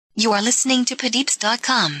You are listening to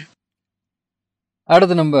padeeps.com.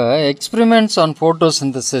 அடுத்து நம்ம experiments on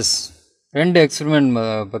photosynthesis ரெண்டு எக்ஸ்பிரிமெண்ட்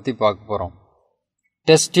பற்றி பார்க்க போகிறோம்.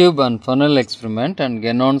 Test tube and funnel experiment and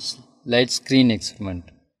canons light screen experiment.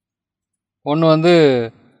 ஒன்று வந்து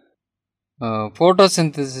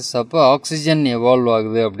ஃபோட்டோசிந்தசிஸ் அப்போ ஆக்சிஜன் எவால்வ்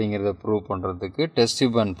ஆகுது அப்படிங்கிறத ப்ரூவ் பண்ணுறதுக்கு test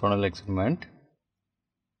tube and funnel experiment.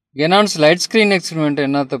 Canons light screen experiment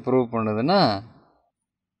என்னத்தை ப்ரூவ் பண்ணுதுன்னா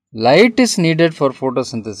light is needed for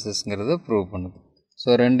ஃபோட்டோசிந்தசிஸ்ங்கிறத prove பண்ணுது.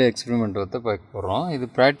 ஸோ ரெண்டு எக்ஸ்பிரிமெண்ட் வந்து பார்க்க போகிறோம். இது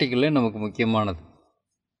ப்ராக்டிக்கலே நமக்கு முக்கியமானது,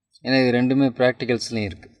 ஏன்னா இது ரெண்டுமே ப்ராக்டிகல்ஸ்லையும்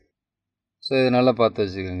இருக்குது. ஸோ இது நல்லா பார்த்து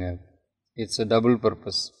வச்சுக்கோங்க. It's a double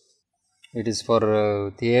purpose. It is for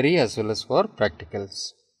theory as well as for practicals.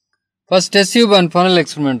 First test tube and funnel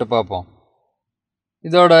எக்ஸ்பிரிமெண்ட்டை பார்ப்போம்.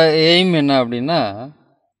 இதோட எய்ம் என்ன அப்படின்னா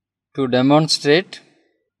to demonstrate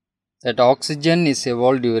that oxygen is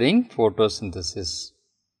evolve during photosynthesis.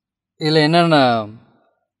 இதில் என்னென்ன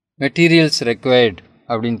மெட்டீரியல்ஸ் ரெக்வயர்ட்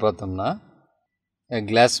அப்படின்னு பார்த்தோம்னா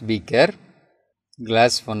class beaker,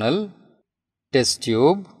 class funnel, test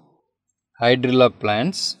tube, hydrilla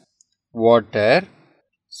plants, water,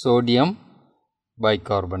 sodium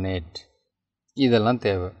bicarbonate, இதெல்லாம்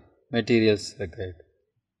தேவை மெட்டீரியல்ஸ் ரெக்வயர்ட்.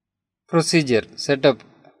 ப்ரொசீஜர் செட்டப்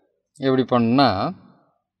எப்படி பண்ணணும்னா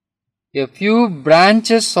a few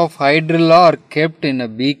branches of hydrilla are kept in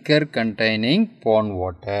a beaker containing pond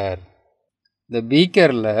water. இந்த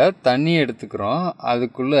பீக்கரில் தண்ணி எடுத்துக்கிறோம்,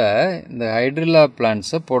 அதுக்குள்ளே இந்த ஹைட்ரில்லா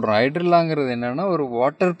பிளான்ட்ஸை போடுறோம். ஹைட்ரில்லாங்கிறது என்னென்னா ஒரு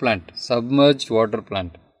water plant, submerge water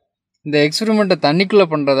plant. இந்த எக்ஸ்பெரிமெண்ட்டை தண்ணிக்குள்ளே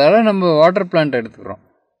பண்ணுறதால நம்ம வாட்டர் பிளான்ட் எடுத்துக்கிறோம்.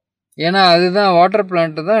 ஏன்னா அதுதான் வாட்டர்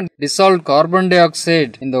பிளான்ட்டு தான் டிசால்வ் கார்பன் டை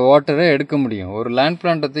ஆக்சைடு இந்த வாட்டரை எடுக்க முடியும். ஒரு லேண்ட்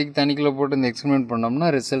பிளான்ட்டை தூக்கி தண்ணிக்குள்ளே போட்டு இந்த எக்ஸ்பெரிமெண்ட்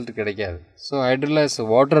பண்ணோம்னா ரிசல்ட் கிடைக்காது. So hydrilla is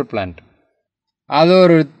water plant. அதை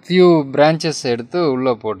ஒரு ஃபியூ பிரான்ச்சஸ் எடுத்து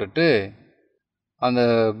உள்ளே போட்டுட்டு அந்த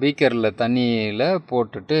பீக்கரில் தண்ணியில்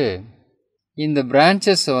போட்டுட்டு இந்த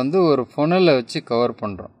பிரான்ச்சஸை வந்து ஒரு ஃபனலை வச்சு கவர்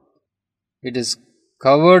பண்ணுறோம். It is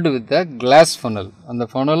covered with a class funnel. அந்த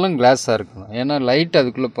ஃபனலும் கிளாஸாக இருக்கணும், ஏன்னா லைட்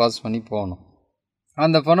அதுக்குள்ளே பாஸ் பண்ணி போகணும்.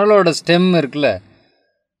 அந்த ஃபனலோட ஸ்டெம் இருக்குல்ல,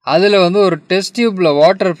 அதில் வந்து ஒரு டெஸ்ட் டியூப்பில்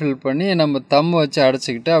வாட்டர் ஃபில் பண்ணி நம்ம தம் வச்சு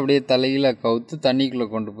அடைச்சிக்கிட்டு அப்படியே தலையில் கவுத்து தண்ணிக்குள்ளே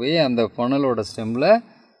கொண்டு போய் அந்த ஃபனலோட ஸ்டெம்மில்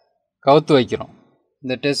கவுத்து வைக்கிறோம்.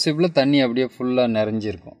 இந்த டெஸ்ட் டியூப்பில் தண்ணி அப்படியே ஃபுல்லாக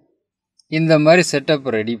நிறைஞ்சிருக்கும். இந்த மாதிரி செட்டப்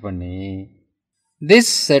ரெடி பண்ணி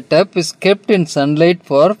this setup is kept in sunlight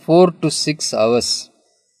for 4 to 6 hours.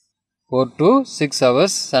 4 to 6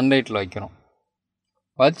 hours சன்லைட்டில் வைக்கிறோம்.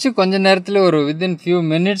 வச்சு கொஞ்ச நேரத்தில் ஒரு within few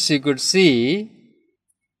minutes you could see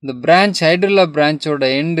இந்த பிரான்ச், ஹைட்ரில்லா பிரான்ச்சோட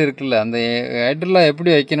எண்டு இருக்குல்ல, அந்த ஹைட்ரில்லா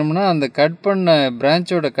எப்படி வைக்கணும்னா அந்த கட் பண்ண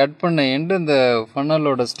பிரான்ச்சோட கட் பண்ண எண்டு அந்த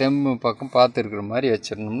ஃபனலோட ஸ்டெம் பக்கம் பார்த்துருக்குற மாதிரி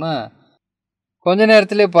வச்சிடணும்னா கொஞ்ச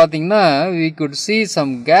நேரத்திலே பார்த்தீங்கன்னா we could see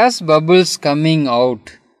some gas bubbles coming out.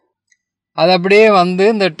 அது அப்படியே வந்து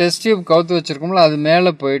இந்த டெஸ்ட் டியூப் கவுத்து வச்சுருக்கோம்ல, அது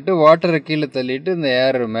மேலே போயிட்டு வாட்டரை கீழே தள்ளிட்டு இந்த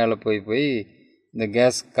ஏர் மேலே போய் இந்த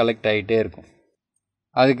கேஸ் கலெக்ட் ஆகிட்டே இருக்கும்.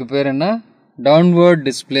 அதுக்கு பேர் என்ன, டவுன்வர்ட்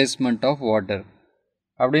டிஸ்பிளேஸ்மெண்ட் ஆஃப் வாட்டர்.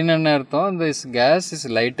 அப்படின்னு என்ன அர்த்தம், இந்த case is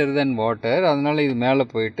lighter then water, அதனால் இது மேலே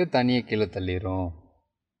போயிட்டு தண்ணியை கீழே தள்ளிடும்.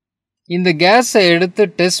 இந்த கேஸை எடுத்து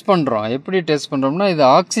டெஸ்ட் பண்ணுறோம். எப்படி டெஸ்ட் பண்ணுறோம்னா இது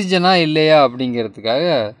ஆக்சிஜனா இல்லையா அப்படிங்கிறதுக்காக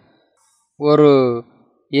ஒரு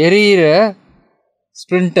எரியிற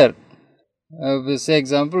ஸ்ப்ரிண்டர்,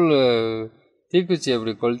 எக்ஸாம்பிள் தீக்குச்சி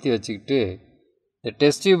அப்படி கொளுத்தி வச்சுக்கிட்டு இந்த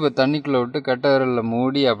டெஸ்ட் டியூப்பை தண்ணிக்குள்ளே விட்டு கட்டை விரலில்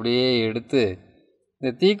மூடி அப்படியே எடுத்து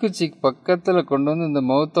இந்த தீக்குச்சிக்கு பக்கத்தில் கொண்டு வந்து இந்த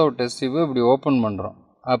மவுத் ஆஃப் டெஸ்ட் டியூப்பை இப்படி ஓப்பன் பண்ணுறோம்.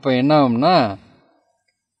 அப்போ என்ன ஆகும்னா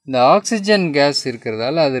இந்த ஆக்சிஜன் கேஸ்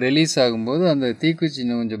இருக்கிறதால அது ரிலீஸ் ஆகும்போது அந்த தீக்குச்சி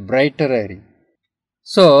இன்னும் கொஞ்சம் பிரைட்டராக எரியும்.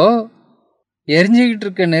 ஸோ எரிஞ்சிக்கிட்டு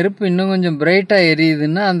இருக்க நெருப்பு இன்னும் கொஞ்சம் பிரைட்டாக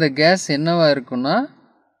எரியுதுன்னா அந்த கேஸ் என்னவாக இருக்குன்னா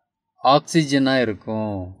ஆக்சிஜனாக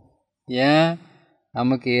இருக்கும். ஏன்,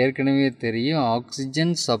 நமக்கு ஏற்கனவே தெரியும்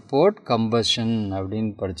ஆக்சிஜன் சப்போர்ட் கம்பஷன்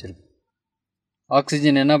அப்படின்னு படிச்சிருக்கு.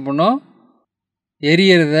 ஆக்சிஜன் என்ன பண்ணும்,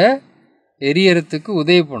 எரியறதுக்கு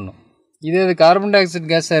உதவி பண்ணும். இதே இது கார்பன் டை ஆக்சைடு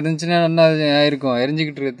கேஸாக இருந்துச்சுன்னா என்ன ஆயிருக்கும்,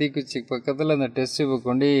 எரிஞ்சிக்கிட்டு இருக்க தீக்குச்சிக்கு பக்கத்தில் அந்த டெஸ்ட் டியூப்பை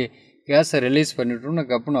கொண்டு கேஸை ரிலீஸ் பண்ணிட்டோம்னா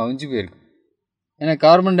கப்புன்னு அவிஞ்சு போயிருக்கும். ஏன்னா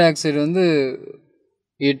கார்பன் டை ஆக்சைடு வந்து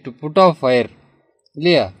இட் புட் ஆஃப் ஃபயர்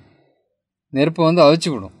இல்லையா, நெருப்பை வந்து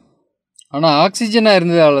அவிச்சு விடும். ஆனால் ஆக்சிஜனாக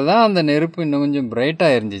இருந்ததால தான் அந்த நெருப்பு இன்னும் கொஞ்சம்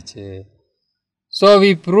பிரைட்டாக இருந்துச்சு. So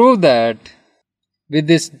we prove that with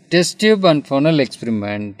this test tube and funnel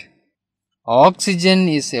experiment oxygen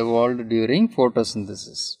is evolved during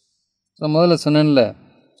photosynthesis. So முதல்ல சொன்னேன்ல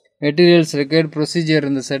மெட்டீரியல்ஸ் ரெக்வயர்ட் ப்ரொசீஜர்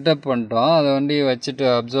இந்த செட்டப் பண்ணிட்டோம், அதை வந்து வச்சுட்டு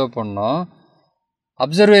அப்சர்வ் பண்ணோம்.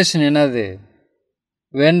 அப்சர்வேஷன் என்னது,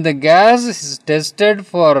 when the gas is tested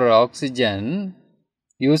for oxygen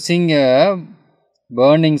using a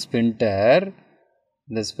burning splinter,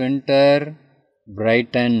 the splinter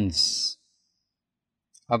brightens.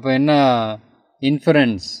 அப்போ என்ன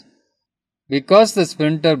inference? Because the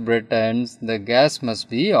splinter brightens, the gas must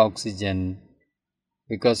be oxygen.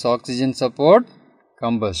 Because oxygen support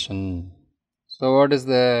combustion. So what is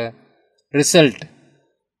the result?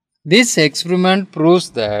 This experiment proves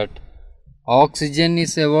that oxygen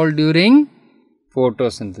is evolved during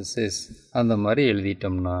photosynthesis. அந்த மாதிரி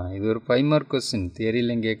எழுதிட்டோம்னா இது ஒரு 5 mark question.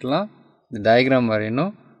 தியரியிலும் கேட்கலாம். இந்த diagram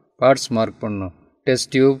வரையணும், parts mark பண்ணணும்.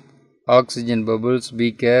 Test tube, oxygen bubbles,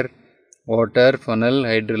 beaker, water, funnel,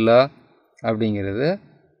 hydrilla அப்படிங்கிறத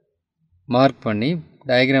mark பண்ணி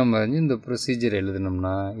டயக்ராம் வரைஞ்சி இந்த ப்ரொசீஜர்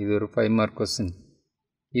எழுதினோம்னா இது ஒரு 5 மார்க் கொஸ்டின்.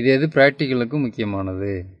 இது எது ப்ராக்டிக்கலுக்கும்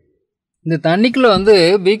முக்கியமானது. இந்த தண்ணிக்குள்ளே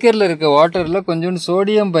பீக்கரில் இருக்க வாட்டரில் கொஞ்சோண்டு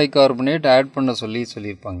சோடியம் பைகார்பனேட் ஆட் பண்ண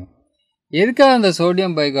சொல்லியிருப்பாங்க. எதுக்காக அந்த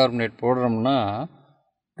sodium bicarbonate போடுறோம்னா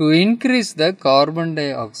to increase the carbon di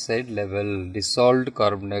oxide level, dissolved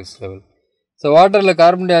carbon di oxide level. So வாட்டரில்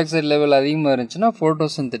கார்பன் டை ஆக்சைடு லெவல் அதிகமாக இருந்துச்சுன்னா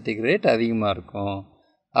ஃபோட்டோசிந்தட்டிக் ரேட் அதிகமாக இருக்கும்.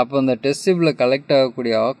 அப்போ அந்த டெஸ்ட் டியூப்பில் கலெக்ட்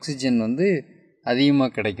ஆகக்கூடிய ஆக்சிஜன்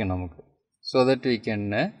அதிகமாக கிடைக்கும் நமக்கு. So that we can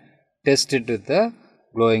test it with a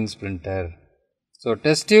glowing splinter. So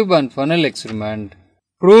test tube and funnel experiment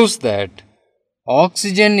proves that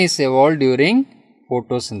oxygen is evolved during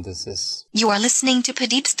photosynthesis. You are listening to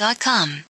PHOTOSYNTHESIS.com.